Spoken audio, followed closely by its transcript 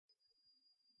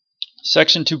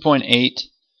Section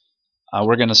 2.8,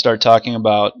 we're going to start talking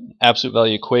about absolute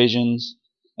value equations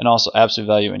and also absolute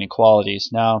value inequalities.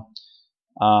 Now,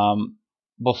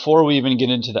 before we even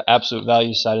get into the absolute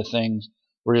value side of things,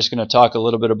 we're just going to talk a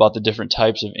little bit about the different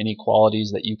types of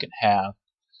inequalities that you can have.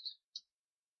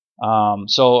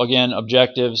 So again,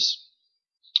 objectives.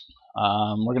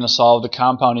 We're going to solve the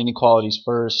compound inequalities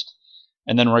first,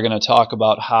 and then we're going to talk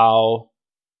about how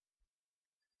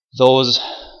those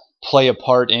play a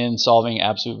part in solving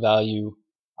absolute value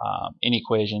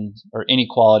inequations or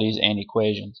inequalities and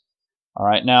equations.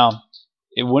 Alright, now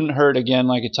it wouldn't hurt, again,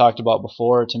 like I talked about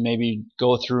before, to maybe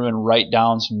go through and write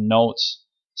down some notes,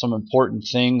 some important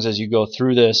things as you go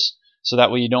through this, so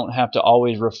that way you don't have to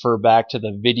always refer back to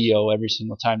the video every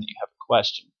single time that you have a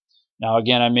question. Now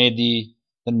again, I made the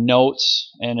notes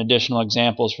and additional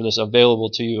examples for this available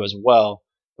to you as well,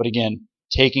 but again,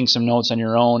 taking some notes on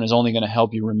your own is only going to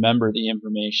help you remember the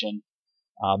information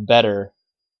better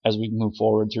as we move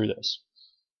forward through this.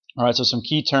 Alright, so some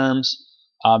key terms,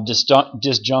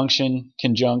 disjunction,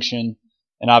 conjunction,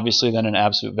 and obviously then an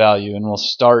absolute value. And we'll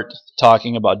start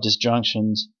talking about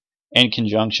disjunctions and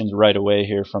conjunctions right away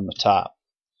here from the top.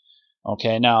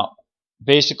 Okay, now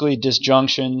basically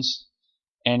disjunctions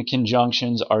and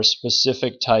conjunctions are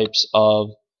specific types of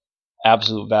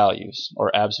absolute values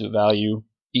or absolute value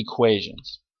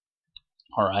equations.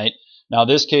 Alright, now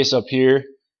this case up here,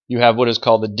 you have what is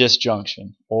called the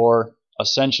disjunction, or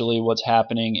essentially what's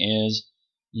happening is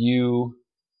you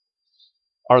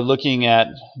are looking at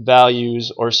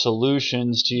values or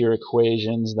solutions to your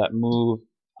equations that move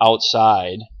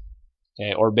outside.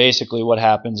 Okay, or basically what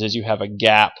happens is you have a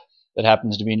gap that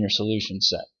happens to be in your solution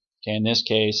set. Okay, in this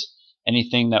case,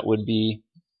 anything that would be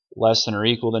less than or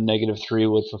equal to -3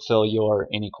 would fulfill your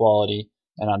inequality,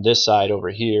 and on this side over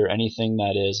here, anything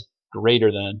that is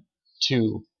greater than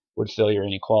 2 would fill your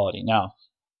inequality. Now,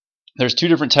 there's two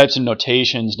different types of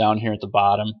notations down here at the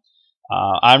bottom.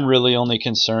 I'm really only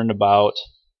concerned about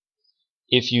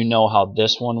if you know how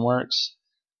this one works.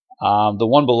 The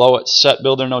one below it, set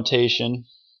builder notation,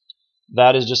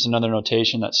 that is just another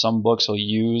notation that some books will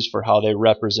use for how they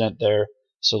represent their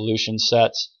solution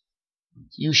sets.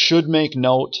 You should make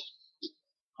note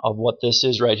of what this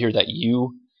is right here, that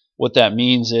U. What that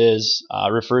means is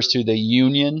refers to the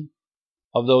union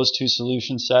of those two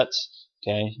solution sets.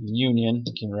 Okay, union,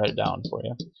 I can write it down for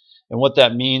you. And what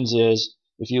that means is,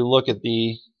 if you look at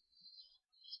the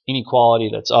inequality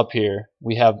that's up here,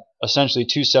 we have essentially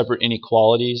two separate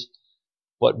inequalities,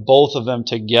 but both of them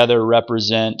together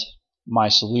represent my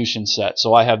solution set.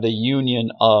 So I have the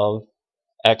union of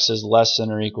x is less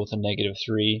than or equal to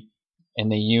 -3,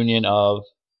 and the union of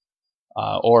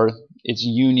or its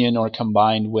union or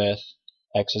combined with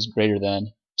x is greater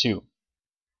than 2.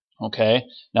 Okay,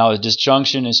 now a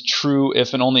disjunction is true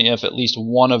if and only if at least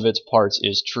one of its parts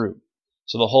is true.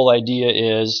 So the whole idea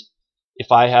is,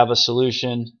 if I have a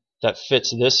solution that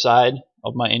fits this side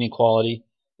of my inequality,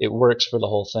 it works for the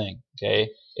whole thing.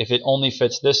 Okay, if it only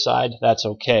fits this side, that's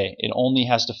okay. It only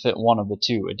has to fit one of the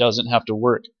two. It doesn't have to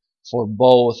work for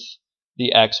both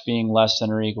the x being less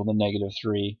than or equal to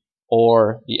 -3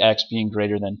 or the x being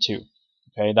greater than 2.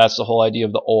 Okay, that's the whole idea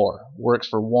of the or. Works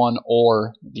for one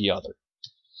or the other.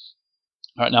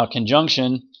 Alright, now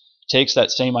conjunction takes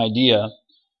that same idea,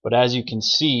 but as you can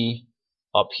see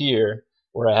up here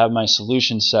where I have my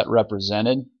solution set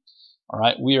represented,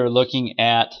 alright, we are looking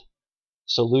at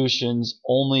solutions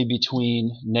only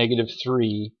between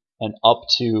 -3 and up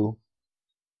to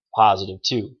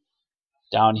 +2.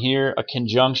 Down here, a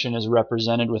conjunction is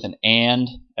represented with an and,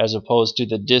 as opposed to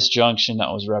the disjunction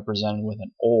that was represented with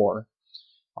an or.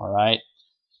 Alright,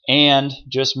 and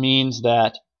just means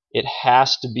that it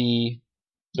has to be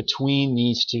between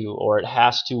these two, or it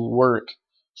has to work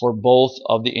for both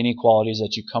of the inequalities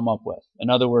that you come up with. In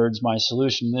other words, my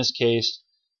solution in this case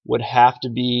would have to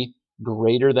be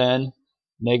greater than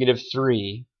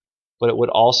 -3, but it would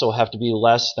also have to be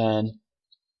less than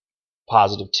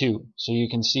 +2. So you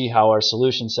can see how our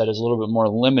solution set is a little bit more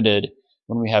limited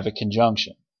when we have a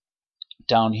conjunction.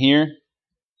 Down here,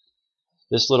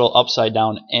 this little upside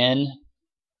down n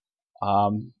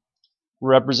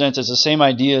represents, it's the same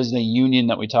idea as the union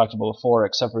that we talked about before,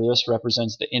 except for this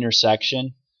represents the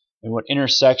intersection. And what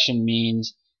intersection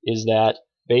means is that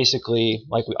basically,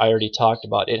 like I already talked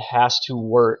about, it has to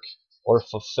work or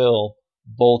fulfill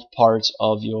both parts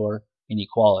of your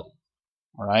inequality.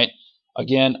 Alright?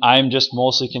 Again, I'm just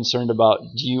mostly concerned about,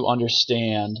 do you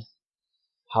understand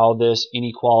how this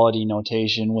inequality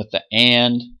notation with the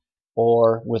and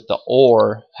or with the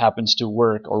or happens to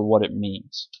work, or what it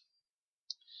means?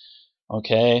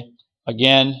 Okay,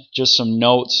 again, just some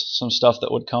notes, some stuff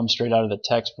that would come straight out of the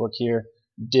textbook here.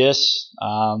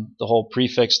 the whole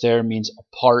prefix there means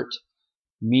apart,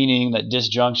 meaning that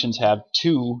disjunctions have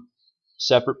two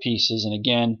separate pieces, and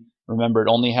again, remember, it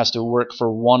only has to work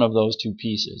for one of those two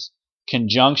pieces.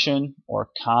 Conjunction, or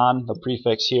con, the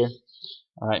prefix here,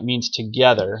 all right, means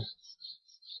together.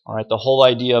 All right, the whole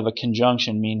idea of a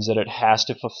conjunction means that it has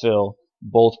to fulfill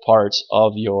both parts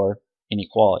of your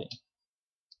inequality.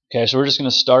 Okay, so we're just going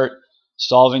to start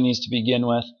solving these to begin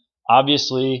with.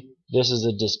 Obviously, this is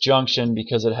a disjunction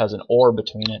because it has an or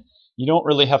between it. You don't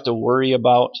really have to worry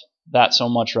about that so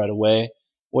much right away.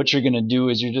 What you're going to do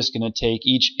is you're just going to take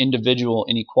each individual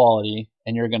inequality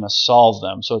and you're going to solve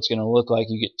them. So it's going to look like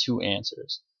you get two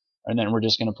answers. And then we're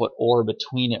just going to put or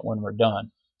between it when we're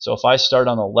done. So if I start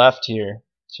on the left here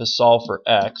to solve for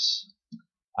x,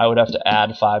 I would have to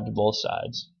add 5 to both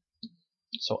sides.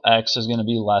 So x is going to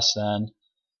be less than,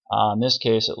 in this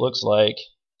case it looks like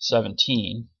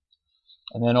 17.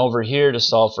 And then over here to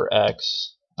solve for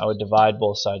x, I would divide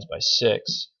both sides by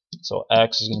 6. So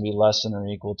x is going to be less than or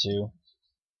equal to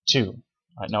 2. All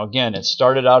right, now again, it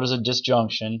started out as a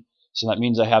disjunction, so that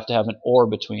means I have to have an or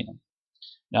between them.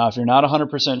 Now if you're not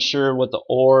 100% sure what the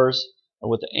ors or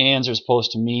what the ands are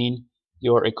supposed to mean,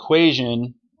 your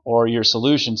equation, or your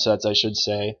solution sets I should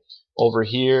say, over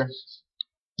here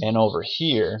and over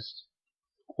here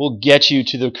will get you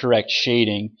to the correct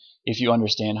shading if you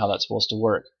understand how that's supposed to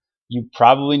work. You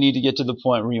probably need to get to the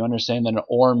point where you understand that an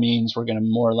or means we're going to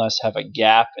more or less have a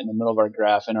gap in the middle of our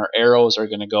graph and our arrows are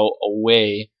going to go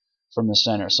away from the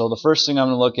center. So the first thing I'm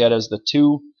going to look at is the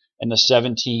 2 and the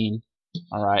 17,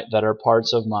 all right, that are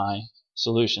parts of my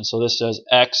solution. So this says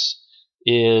x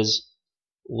is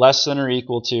less than or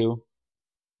equal to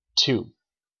 2.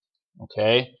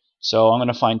 Okay, so I'm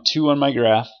going to find 2 on my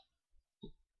graph,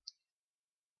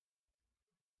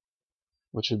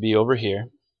 which would be over here.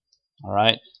 All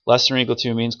right, less than or equal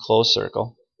to means closed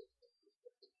circle.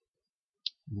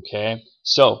 Okay,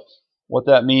 so what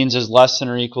that means is less than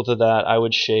or equal to that, I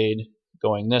would shade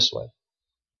going this way.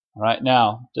 All right,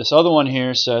 now this other one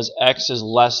here says x is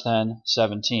less than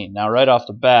 17. Now right off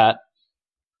the bat,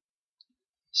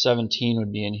 17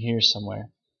 would be in here somewhere.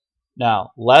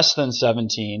 Now less than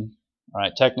 17, all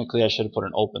right, technically I should have put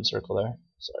an open circle there.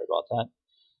 Sorry about that.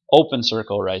 Open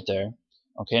circle right there.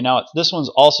 Okay, now this one's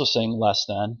also saying less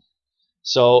than.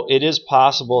 So it is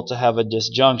possible to have a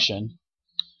disjunction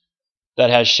that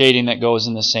has shading that goes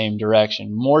in the same direction.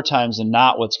 More times than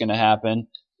not, what's going to happen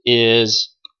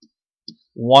is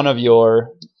one of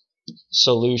your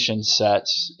solution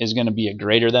sets is going to be a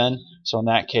greater than. So in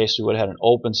that case, we would have had an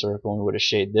open circle and we would have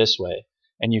shaded this way.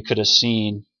 And you could have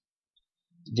seen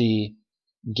the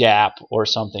gap or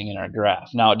something in our graph.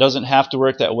 Now, it doesn't have to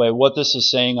work that way. What this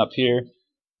is saying up here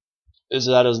is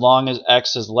that as long as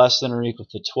x is less than or equal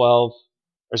to 12,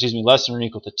 or excuse me, less than or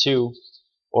equal to 2,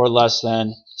 or less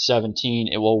than 17,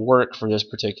 it will work for this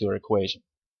particular equation.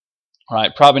 All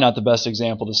right, probably not the best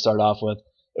example to start off with.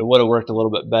 It would have worked a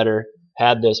little bit better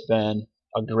had this been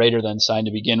a greater than sign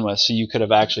to begin with, so you could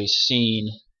have actually seen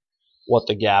what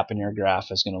the gap in your graph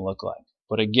is going to look like.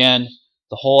 But again,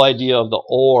 the whole idea of the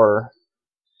or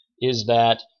is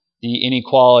that the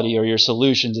inequality or your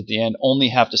solutions at the end only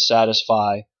have to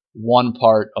satisfy one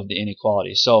part of the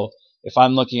inequality. So if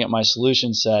I'm looking at my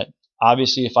solution set,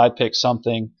 obviously if I pick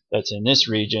something that's in this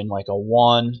region, like a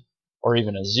 1 or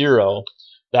even a 0,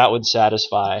 that would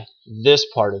satisfy this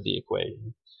part of the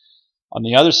equation. On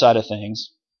the other side of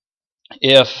things,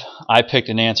 if I picked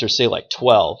an answer, say like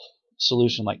 12,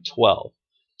 solution like 12,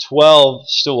 12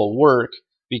 still will work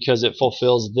because it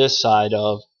fulfills this side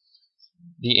of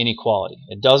the inequality.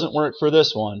 It doesn't work for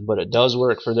this one, but it does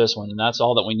work for this one, and that's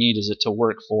all that we need, is it to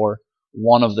work for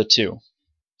one of the two.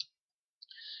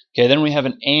 Okay, then we have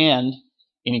an and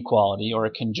inequality, or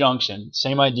a conjunction.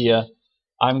 Same idea.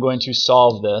 I'm going to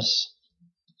solve this,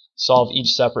 solve each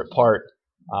separate part,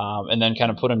 and then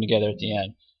kind of put them together at the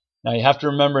end. Now you have to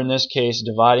remember, in this case,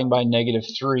 dividing by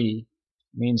 -3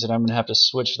 means that I'm going to have to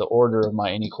switch the order of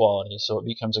my inequality, so it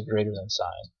becomes a greater than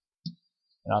sign.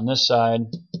 And on this side,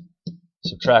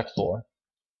 subtract 4.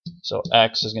 So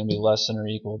x is going to be less than or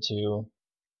equal to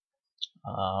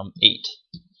 8.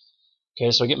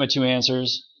 Okay, so I get my two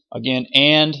answers. Again,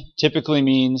 and typically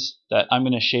means that I'm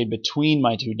going to shade between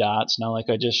my two dots. Now, like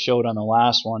I just showed on the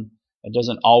last one, it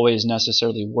doesn't always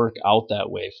necessarily work out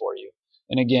that way for you.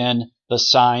 And again, the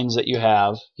signs that you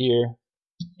have here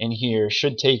and here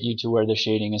should take you to where the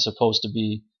shading is supposed to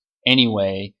be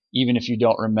anyway, even if you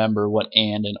don't remember what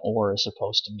and or is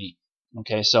supposed to mean.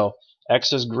 Okay, so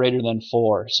x is greater than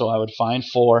 4, so I would find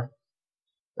 4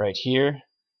 right here,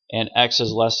 and x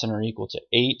is less than or equal to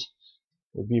 8.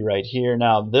 would be right here.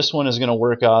 Now this one is going to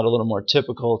work out a little more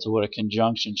typical to what a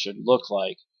conjunction should look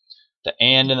like. The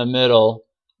and in the middle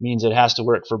means it has to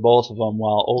work for both of them,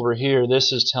 while over here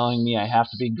this is telling me I have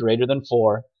to be greater than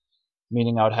 4,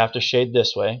 meaning I would have to shade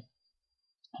this way.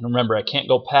 And remember, I can't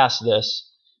go past this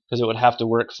because it would have to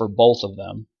work for both of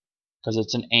them because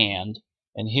it's an and.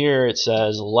 And here it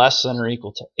says less than or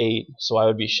equal to 8, so I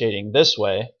would be shading this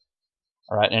way.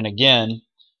 All right, and again,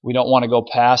 we don't want to go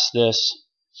past this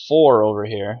 4 over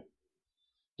here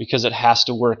because it has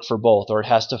to work for both, or it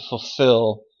has to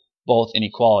fulfill both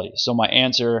inequalities. So my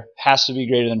answer has to be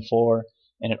greater than 4,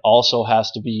 and it also has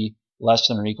to be less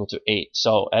than or equal to 8.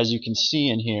 So as you can see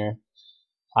in here,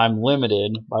 I'm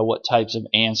limited by what types of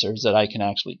answers that I can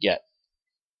actually get.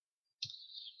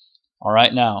 All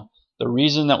right, now the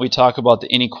reason that we talk about the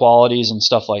inequalities and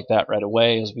stuff like that right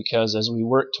away is because as we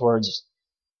work towards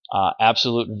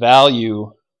absolute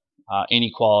value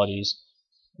inequalities,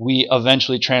 we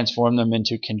eventually transform them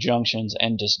into conjunctions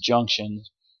and disjunctions,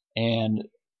 and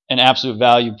an absolute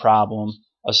value problem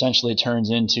essentially turns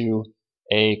into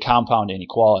a compound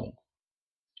inequality.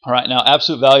 All right, now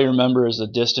absolute value, remember, is the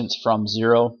distance from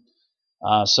 0.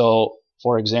 So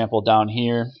for example, down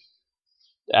here,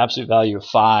 the absolute value of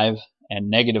 5 and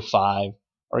negative 5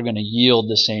 are going to yield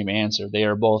the same answer. They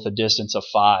are both a distance of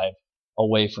 5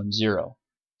 away from 0.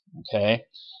 Okay,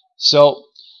 so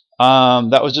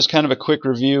that was just kind of a quick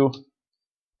review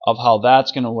of how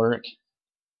that's going to work.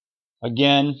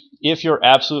 Again, if your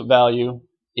absolute value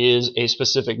is a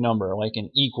specific number, like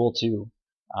an equal to,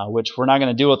 which we're not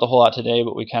going to deal with a whole lot today,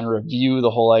 but we kind of review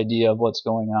the whole idea of what's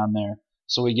going on there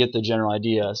so we get the general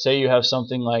idea. Say you have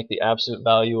something like the absolute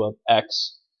value of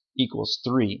x equals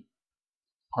 3.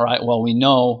 All right, well, we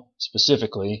know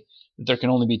specifically that there can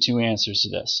only be 2 answers to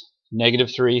this, negative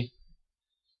 3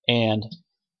 and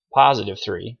positive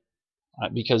 3,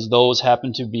 because those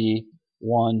happen to be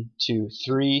 1, 2,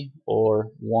 3, or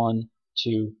 1,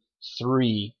 2,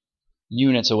 3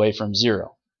 units away from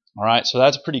 0. All right, so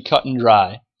that's pretty cut and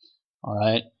dry. All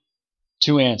right,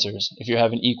 2 answers if you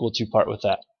have an equal to part with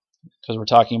that, because we're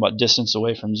talking about distance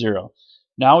away from 0.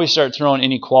 Now we start throwing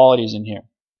inequalities in here.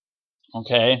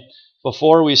 Okay,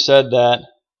 before we said that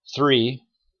 3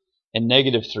 and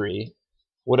negative 3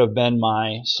 would have been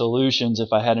my solutions if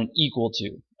I had an equal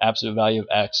to. Absolute value of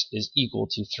x is equal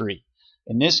to 3.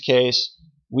 In this case,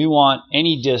 we want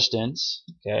any distance,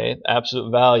 okay, the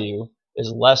absolute value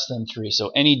is less than 3.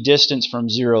 So any distance from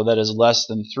 0 that is less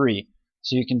than 3.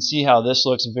 So you can see how this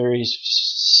looks very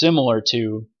similar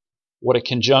to what a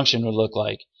conjunction would look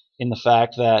like, in the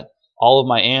fact that all of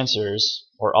my answers,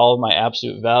 or all of my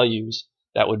absolute values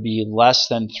that would be less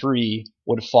than 3,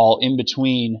 would fall in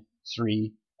between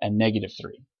 3 and negative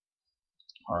 3.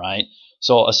 All right,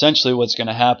 so essentially what's going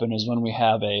to happen is when we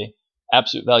have a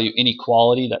absolute value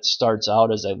inequality that starts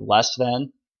out as a less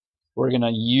than, we're going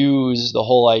to use the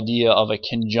whole idea of a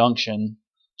conjunction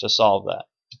to solve that.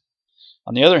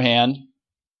 On the other hand,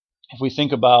 if we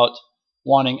think about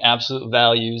wanting absolute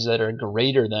values that are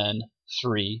greater than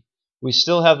 3, we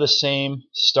still have the same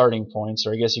starting points,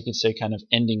 or I guess you could say kind of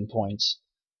ending points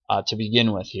to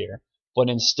begin with here. But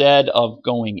instead of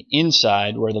going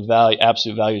inside where the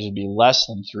absolute values would be less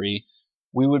than 3,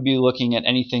 we would be looking at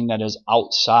anything that is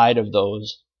outside of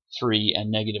those 3 and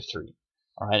negative 3.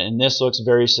 All right, and this looks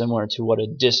very similar to what a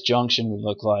disjunction would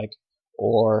look like,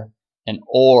 or an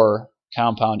or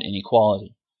compound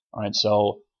inequality. All right,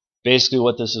 so basically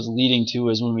what this is leading to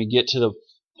is when we get to the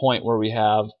point where we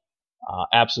have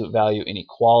absolute value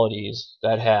inequalities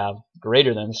that have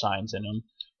greater than signs in them,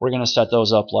 we're going to set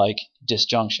those up like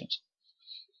disjunctions.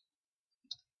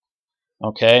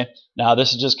 Okay, now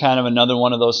this is just kind of another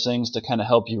one of those things to kind of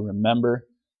help you remember.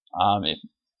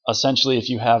 Essentially, if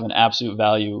you have an absolute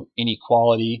value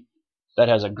inequality that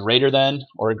has a greater than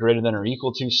or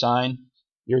equal to sign,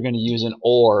 you're going to use an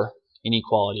or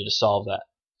inequality to solve that.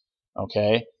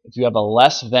 Okay, if you have a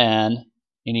less than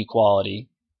inequality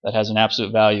that has an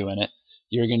absolute value in it,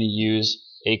 you're going to use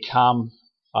a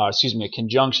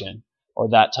conjunction, or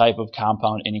that type of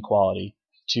compound inequality,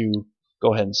 to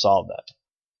go ahead and solve that.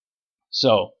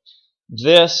 So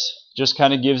this just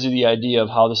kind of gives you the idea of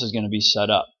how this is going to be set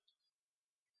up.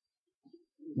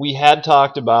 We had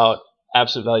talked about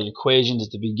absolute value equations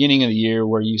at the beginning of the year,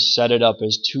 where you set it up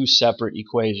as 2 separate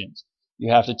equations.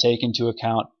 You have to take into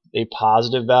account a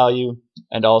positive value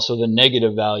and also the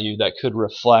negative value that could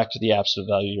reflect the absolute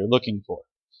value you're looking for.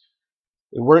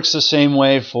 It works the same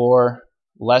way for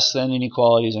less than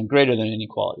inequalities and greater than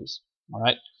inequalities. All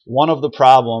right. One of the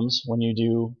problems when you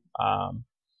do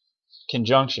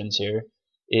conjunctions here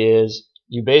is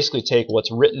you basically take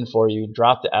what's written for you,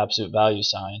 drop the absolute value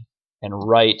sign, and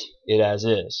write it as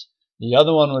is. The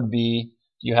other one would be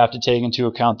you have to take into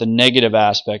account the negative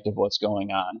aspect of what's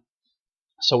going on.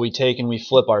 So we take and we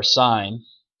flip our sign,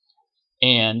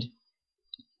 and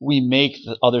we make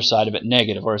the other side of it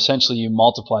negative, or essentially you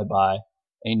multiply by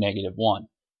a -1.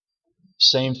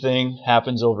 Same thing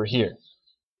happens over here.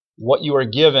 What you are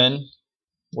given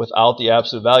without the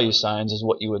absolute value signs is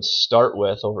what you would start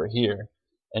with over here,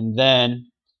 and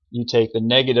then you take the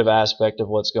negative aspect of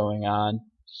what's going on,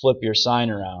 flip your sign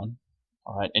around,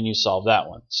 all right, and you solve that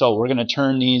one. So we're going to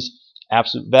turn these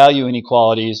absolute value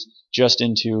inequalities just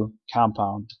into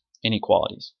compound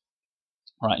inequalities.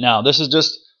 All right, now this is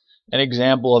just an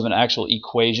example of an actual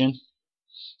equation.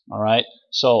 All right,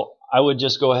 so I would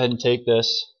just go ahead and take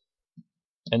this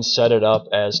and set it up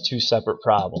as two separate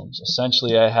problems.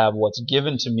 Essentially, I have what's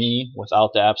given to me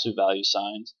without the absolute value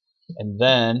signs, and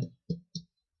then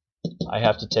I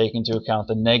have to take into account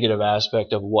the negative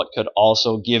aspect of what could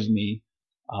also give me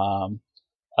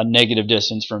a negative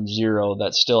distance from 0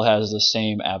 that still has the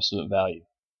same absolute value.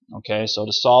 Okay, so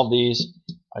to solve these,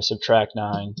 I subtract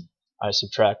 9, I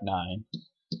subtract 9.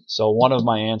 So one of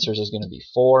my answers is going to be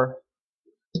 4.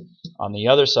 On the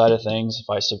other side of things, if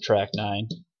I subtract 9,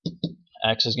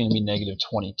 x is going to be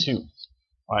 -22.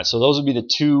 Alright, so those would be the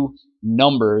two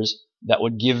numbers that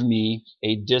would give me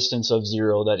a distance of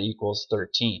 0 that equals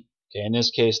 13. Okay, in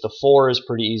this case, the 4 is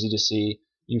pretty easy to see.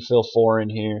 You fill 4 in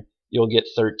here, you'll get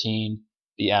 13.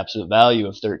 The absolute value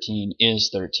of 13 is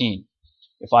 13.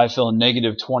 If I fill a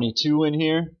 -22 in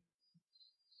here,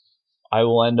 I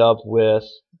will end up with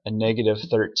a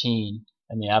 -13,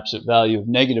 and the absolute value of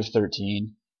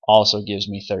 -13 also gives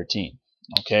me 13.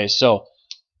 Okay, so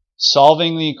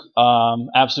solving the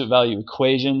absolute value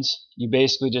equations, you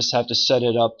basically just have to set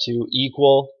it up to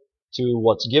equal to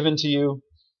what's given to you,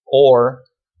 or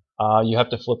you have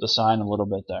to flip the sign a little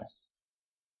bit there.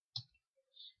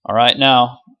 Alright,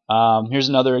 now here's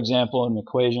another example of an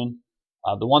equation.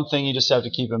 The one thing you just have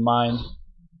to keep in mind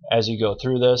as you go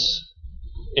through this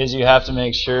is you have to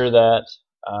make sure that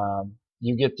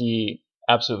you get the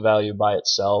absolute value by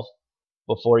itself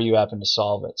before you happen to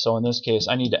solve it. So in this case,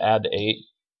 I need to add 8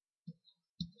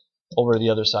 over the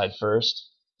other side first.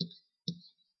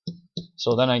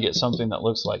 So then I get something that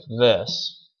looks like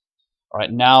this.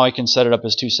 Alright, now I can set it up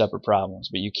as two separate problems,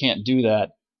 but you can't do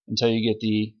that until you get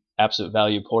the absolute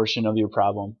value portion of your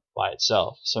problem by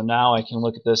itself. So now I can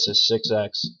look at this as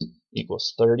 6x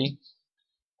equals 30,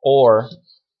 or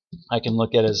I can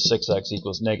look at it as 6x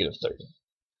equals -30.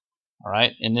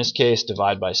 Alright, in this case,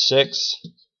 divide by 6,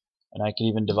 and I can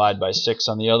even divide by 6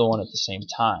 on the other one at the same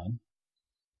time.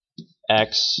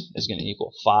 X is going to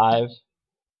equal 5,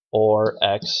 or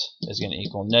x is going to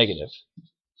equal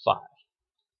 -5.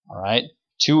 Alright,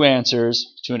 two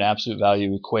answers to an absolute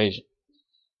value equation.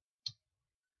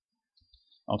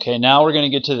 Okay, now we're going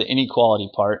to get to the inequality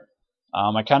part.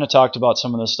 I kind of talked about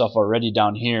some of this stuff already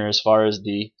down here as far as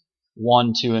the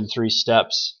 1, 2, and 3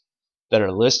 steps that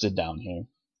are listed down here.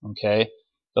 Okay,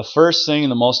 the first thing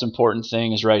and the most important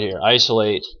thing is right here.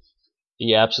 Isolate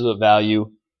the absolute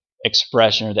value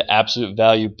expression, or the absolute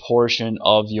value portion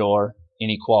of your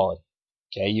inequality.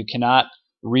 Okay, you cannot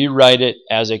rewrite it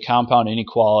as a compound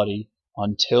inequality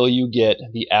until you get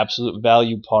the absolute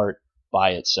value part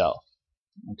by itself.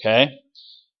 Okay,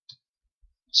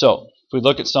 so if we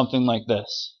look at something like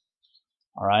this,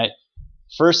 alright,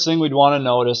 first thing we'd want to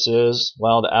notice is,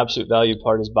 well, the absolute value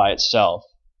part is by itself,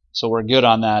 so we're good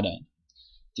on that end.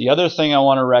 The other thing I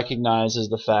want to recognize is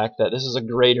the fact that this is a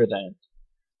greater than.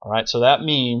 Alright, so that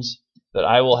means that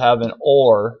I will have an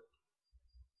or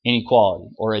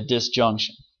inequality, or a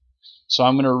disjunction. So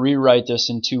I'm going to rewrite this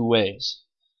in two ways.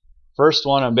 First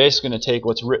one, I'm basically going to take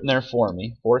what's written there for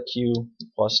me. 4q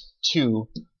plus 2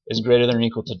 is greater than or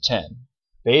equal to 10.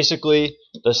 Basically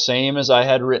the same as I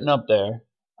had written up there.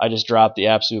 I just dropped the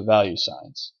absolute value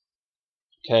signs.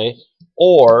 Okay,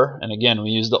 or, and again we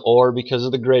use the or because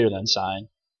of the greater than sign,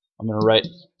 I'm going to write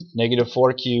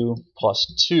 -4q plus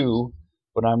 2,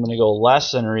 but I'm going to go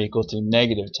less than or equal to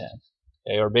 -10.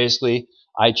 Okay, or basically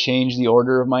I changed the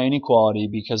order of my inequality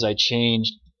because I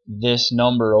changed this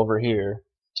number over here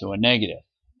to a negative.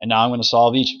 And now I'm going to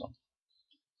solve each of them.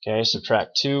 Okay,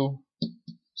 subtract 2,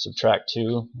 subtract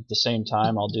 2. At the same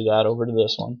time, I'll do that over to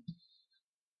this one.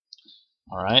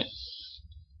 Alright,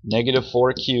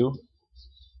 -4q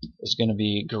is going to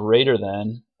be greater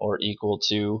than or equal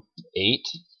to 8.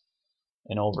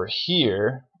 And over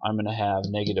here, I'm going to have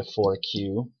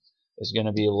 -4q is going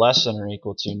to be less than or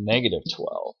equal to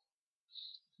 -12.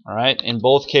 Alright, in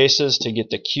both cases, to get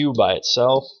the q by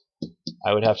itself,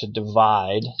 I would have to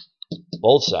divide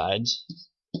both sides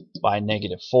by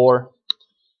 -4.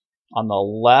 On the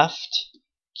left,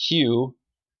 q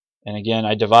And again,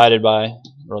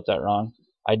 wrote that wrong.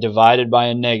 I divided by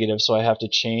a negative, so I have to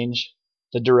change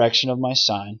the direction of my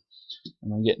sign. I'm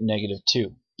going to get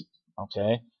 -2.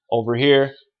 Okay. Over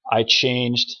here, I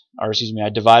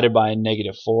divided by a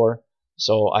 -4,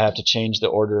 so I have to change the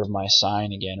order of my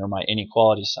sign again, or my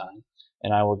inequality sign,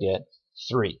 and I will get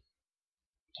 3.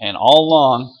 And all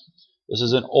along, this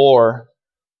is an OR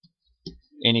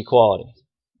inequality.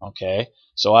 Okay.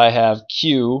 So I have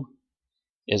Q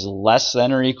is less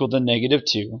than or equal to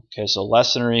 -2. Okay, so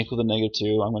less than or equal to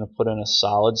 -2. I'm going to put in a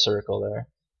solid circle there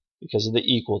because of the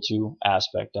equal to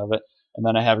aspect of it. And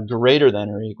then I have greater than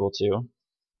or equal to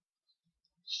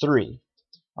 3.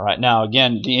 All right, now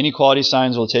again, the inequality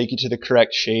signs will take you to the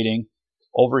correct shading.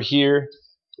 Over here,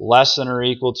 less than or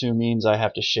equal to means I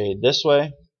have to shade this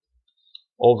way.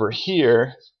 Over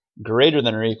here, greater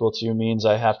than or equal to means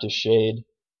I have to shade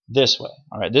this way.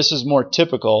 All right, this is more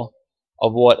typical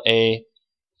of what a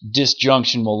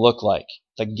disjunction will look like.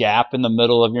 The gap in the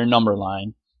middle of your number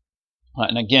line.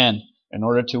 And again, in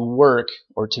order to work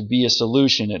or to be a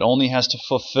solution, it only has to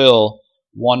fulfill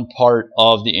one part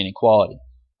of the inequality.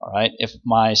 All right. If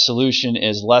my solution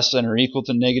is less than or equal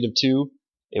to -2,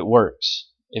 it works.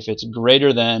 If it's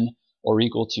greater than or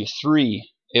equal to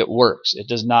 3, it works. It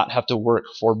does not have to work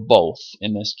for both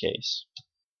in this case.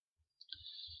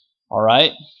 All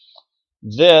right.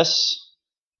 This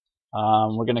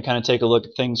we're going to kind of take a look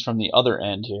at things from the other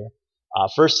end here.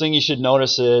 First thing you should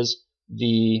notice is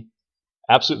the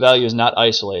absolute value is not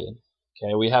isolated.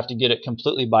 Okay, we have to get it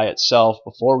completely by itself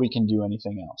before we can do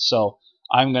anything else. So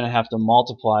I'm going to have to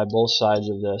multiply both sides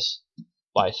of this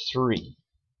by 3.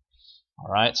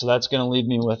 Alright, so that's going to leave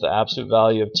me with the absolute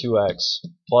value of 2x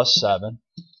plus 7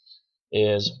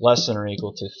 is less than or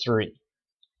equal to 3.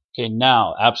 Okay,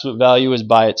 now absolute value is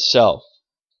by itself.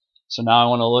 So now I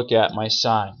want to look at my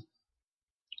sign.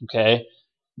 Okay,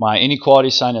 my inequality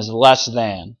sign is less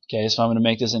than. Okay, so I'm going to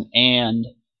make this an AND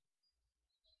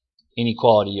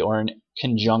inequality or an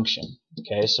conjunction.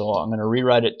 Okay, so I'm going to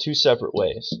rewrite it 2 separate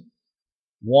ways.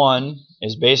 One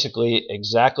is basically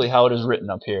exactly how it is written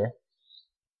up here,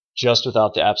 just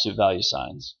without the absolute value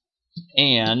signs.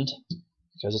 And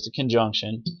because it's a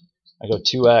conjunction, I go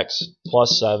 2x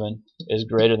plus 7 is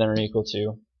greater than or equal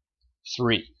to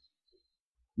 3,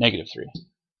 -3.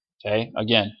 Okay,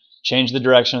 again, change the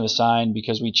direction of the sign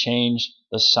because we changed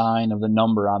the sign of the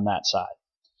number on that side.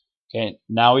 Okay,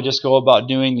 now we just go about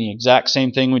doing the exact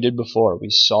same thing we did before. We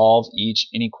solve each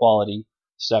inequality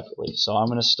separately. So I'm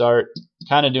going to start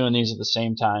kind of doing these at the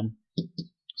same time.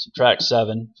 Subtract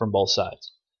 7 from both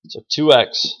sides. So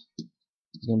 2x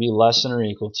is going to be less than or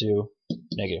equal to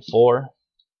 -4,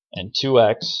 and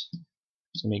 2x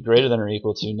is going to be greater than or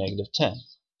equal to -10.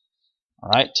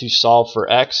 Alright, to solve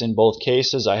for x in both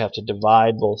cases, I have to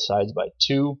divide both sides by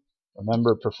 2.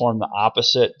 Remember, perform the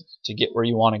opposite to get where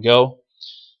you want to go.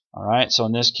 Alright, so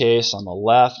in this case, on the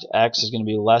left, x is going to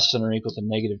be less than or equal to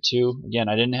 -2. Again,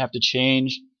 I didn't have to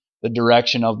change the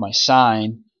direction of my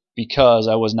sign because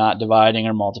I was not dividing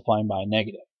or multiplying by a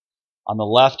negative. On the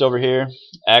left over here,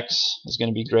 x is going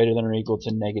to be greater than or equal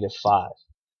to -5.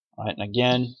 Alright, and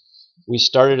again, we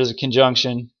started as a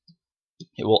conjunction.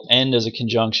 It will end as a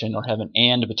conjunction or have an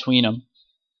AND between them.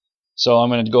 So I'm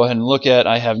going to go ahead and look at,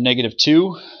 I have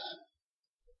 -2,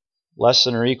 less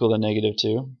than or equal to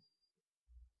 -2,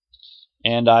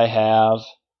 and I have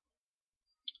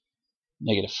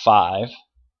 -5.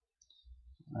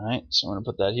 Alright, so I'm going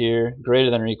to put that here, greater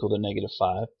than or equal to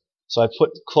 -5. So I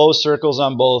put closed circles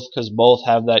on both because both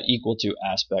have that equal to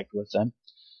aspect with them.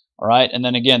 Alright, and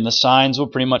then again, the signs will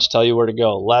pretty much tell you where to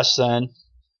go. Less than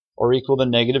or equal to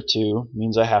 -2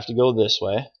 means I have to go this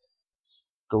way.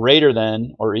 Greater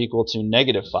than or equal to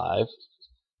 -5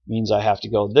 means I have to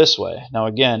go this way. Now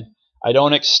again, I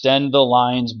don't extend the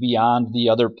lines beyond the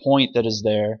other point that is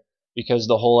there because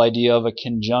the whole idea of a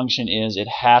conjunction is it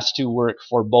has to work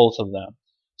for both of them.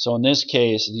 So in this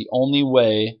case, the only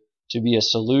way to be a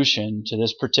solution to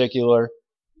this particular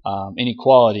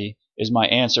inequality is my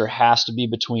answer has to be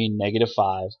between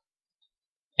 -5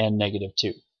 and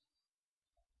 -2.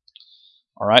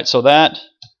 Alright, so that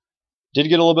did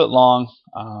get a little bit long.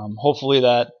 Hopefully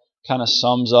that kind of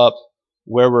sums up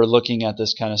where we're looking at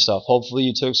this kind of stuff. Hopefully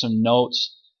you took some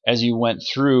notes as you went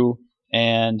through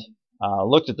and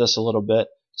looked at this a little bit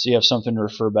so you have something to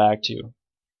refer back to.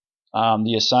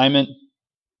 The assignment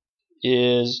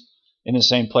is in the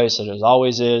same place that it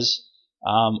always is.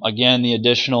 Again, the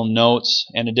additional notes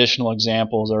and additional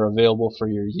examples are available for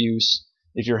your use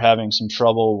if you're having some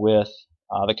trouble with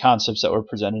the concepts that were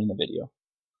presented in the video.